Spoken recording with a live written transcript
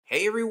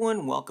Hey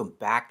everyone, welcome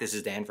back. This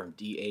is Dan from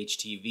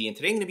DHTV, and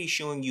today I'm going to be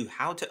showing you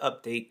how to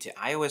update to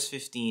iOS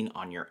 15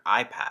 on your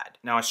iPad.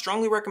 Now, I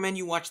strongly recommend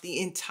you watch the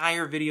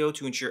entire video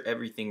to ensure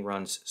everything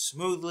runs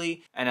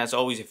smoothly. And as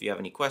always, if you have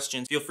any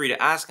questions, feel free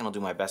to ask and I'll do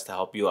my best to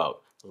help you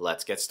out.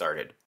 Let's get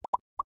started.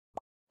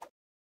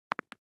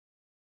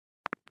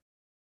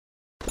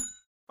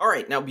 All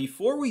right, now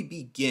before we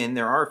begin,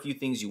 there are a few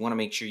things you want to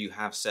make sure you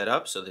have set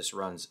up so this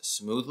runs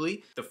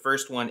smoothly. The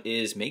first one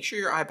is make sure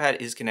your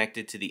iPad is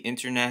connected to the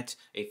internet.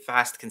 A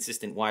fast,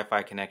 consistent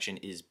Wi-Fi connection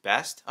is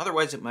best.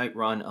 Otherwise, it might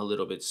run a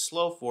little bit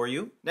slow for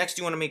you. Next,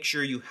 you want to make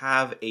sure you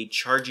have a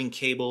charging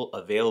cable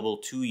available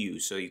to you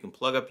so you can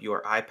plug up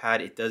your iPad.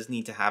 It does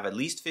need to have at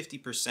least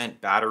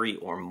 50% battery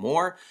or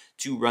more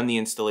to run the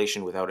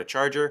installation without a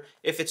charger.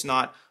 If it's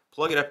not,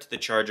 plug it up to the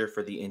charger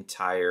for the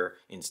entire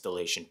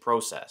installation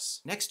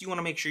process. Next, you want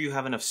to make sure you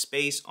have enough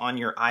space on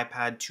your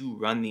iPad to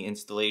run the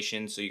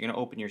installation. So you're going to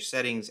open your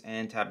settings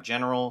and tap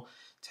General,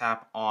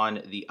 tap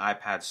on the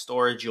iPad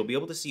storage. You'll be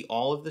able to see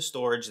all of the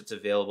storage that's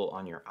available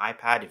on your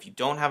iPad. If you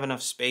don't have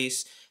enough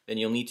space, then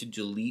you'll need to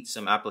delete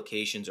some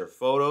applications or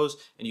photos,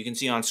 and you can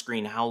see on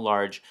screen how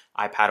large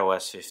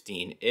iPadOS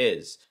 15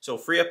 is. So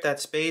free up that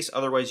space,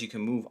 otherwise you can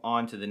move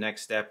on to the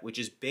next step, which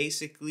is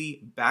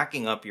basically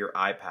backing up your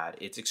iPad.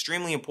 It's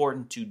extremely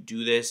important to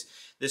do this.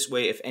 This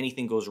way, if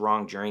anything goes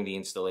wrong during the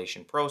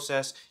installation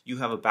process, you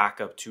have a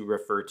backup to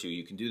refer to.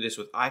 You can do this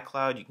with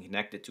iCloud, you can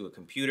connect it to a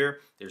computer.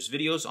 There's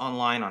videos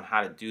online on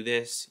how to do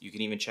this. You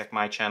can even check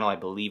my channel. I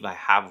believe I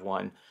have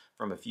one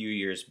from a few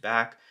years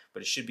back,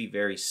 but it should be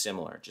very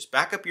similar. Just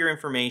back up your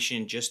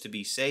information just to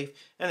be safe,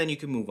 and then you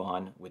can move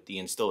on with the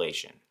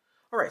installation.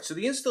 All right, so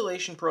the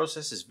installation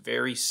process is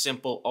very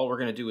simple. All we're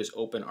gonna do is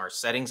open our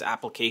settings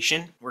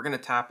application. We're gonna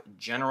tap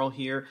General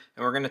here,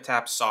 and we're gonna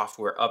tap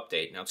Software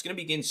Update. Now it's gonna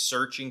begin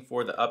searching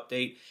for the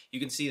update. You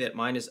can see that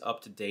mine is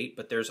up to date,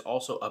 but there's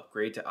also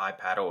Upgrade to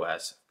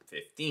iPadOS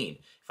 15.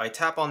 If I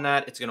tap on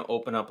that, it's going to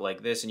open up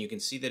like this, and you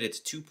can see that it's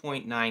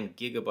 2.9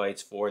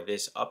 gigabytes for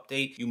this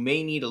update. You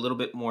may need a little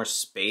bit more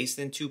space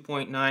than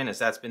 2.9, as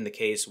that's been the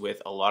case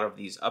with a lot of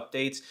these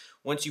updates.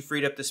 Once you've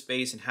freed up the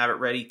space and have it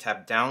ready,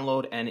 tap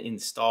Download and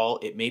Install.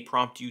 It may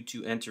prompt you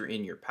to enter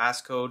in your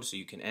passcode, so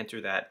you can enter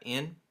that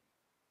in.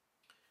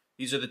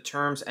 These are the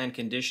terms and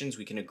conditions.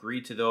 We can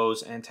agree to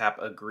those and tap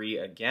Agree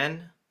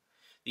again.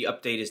 The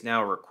update is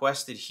now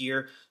requested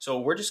here. So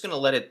we're just going to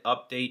let it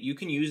update. You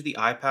can use the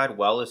iPad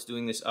while it's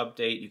doing this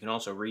update. You can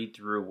also read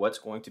through what's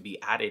going to be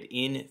added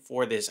in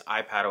for this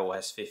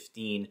iPadOS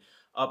 15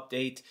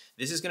 update.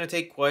 This is going to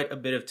take quite a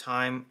bit of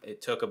time.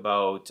 It took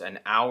about an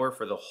hour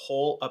for the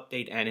whole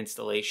update and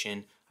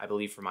installation, I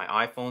believe, for my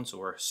iPhone. So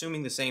we're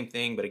assuming the same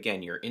thing. But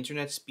again, your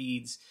internet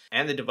speeds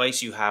and the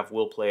device you have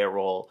will play a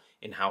role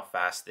in how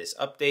fast this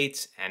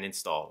updates and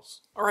installs.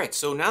 All right,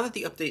 so now that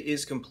the update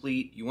is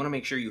complete, you want to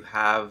make sure you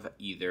have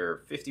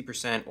either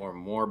 50% or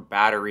more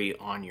battery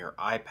on your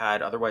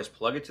iPad. Otherwise,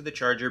 plug it to the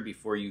charger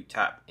before you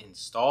tap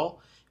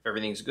Install. If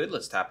everything's good,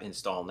 let's tap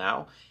Install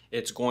now.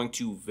 It's going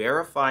to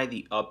verify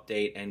the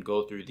update and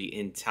go through the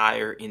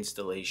entire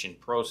installation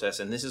process,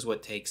 and this is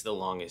what takes the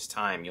longest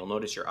time. You'll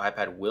notice your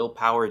iPad will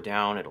power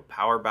down, it'll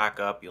power back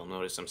up. You'll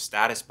notice some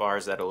status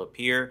bars that'll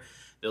appear,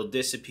 they'll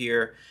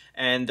disappear,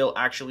 and they'll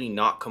actually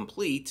not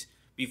complete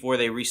before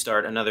they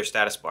restart another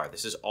status bar.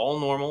 This is all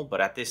normal,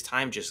 but at this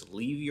time, just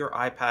leave your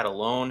iPad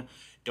alone.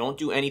 Don't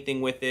do anything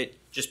with it.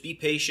 Just be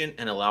patient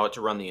and allow it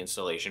to run the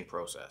installation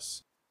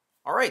process.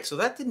 All right, so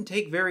that didn't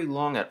take very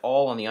long at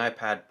all on the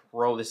iPad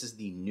Pro. This is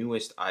the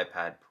newest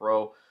iPad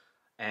Pro.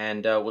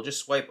 And we'll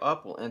just swipe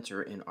up, we'll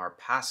enter in our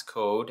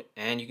passcode,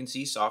 and you can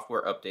see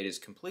software update is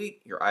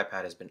complete. Your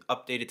iPad has been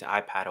updated to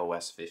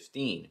iPadOS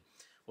 15.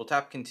 We'll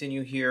tap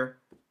continue here.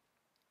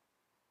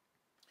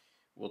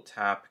 We'll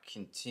tap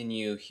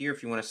continue here.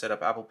 If you want to set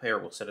up Apple Pay, or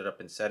we'll set it up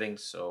in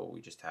settings, so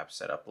we just tap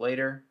set up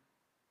later.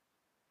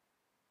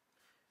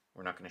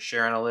 We're not going to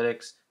share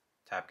analytics.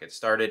 Tap get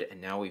started,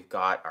 and now we've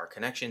got our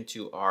connection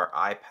to our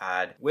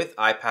iPad with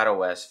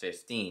iPadOS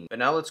 15. But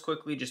now let's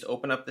quickly just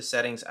open up the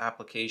settings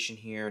application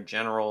here,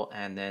 General,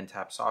 and then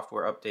tap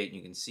Software Update, and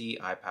you can see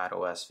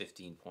iPadOS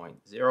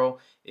 15.0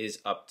 is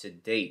up to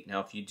date.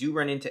 Now, if you do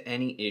run into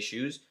any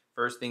issues,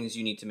 first things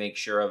you need to make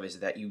sure of is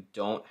that you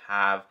don't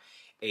have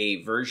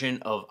a version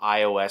of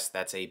iOS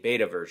that's a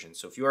beta version.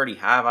 So if you already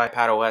have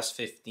iPadOS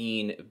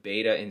 15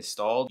 beta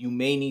installed, you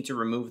may need to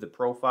remove the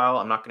profile.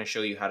 I'm not going to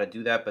show you how to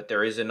do that, but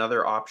there is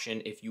another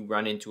option. If you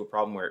run into a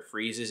problem where it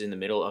freezes in the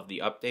middle of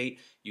the update,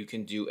 you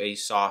can do a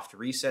soft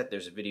reset.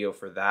 There's a video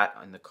for that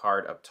on the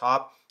card up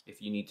top. If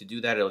you need to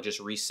do that, it'll just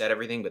reset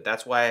everything. But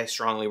that's why I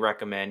strongly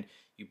recommend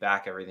you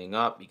back everything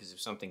up, because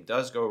if something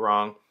does go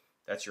wrong,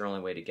 that's your only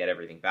way to get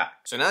everything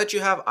back. So now that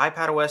you have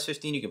iPadOS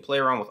 15, you can play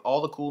around with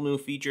all the cool new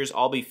features.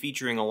 I'll be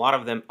featuring a lot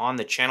of them on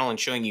the channel and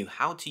showing you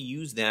how to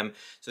use them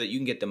so that you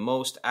can get the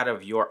most out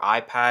of your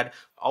iPad.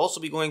 I'll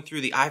also be going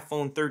through the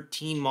iPhone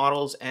 13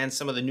 models and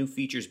some of the new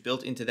features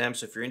built into them.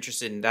 So if you're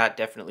interested in that,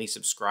 definitely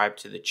subscribe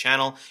to the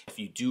channel. If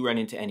you do run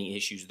into any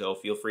issues though,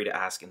 feel free to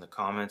ask in the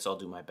comments. I'll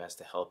do my best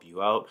to help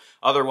you out.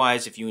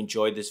 Otherwise, if you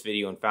enjoyed this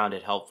video and found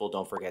it helpful,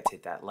 don't forget to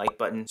hit that like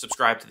button,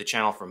 subscribe to the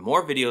channel for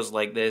more videos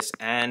like this,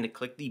 and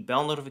click the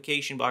bell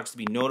notification box to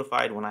be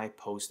notified when I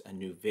post a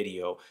new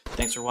video.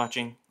 Thanks for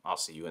watching. I'll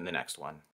see you in the next one.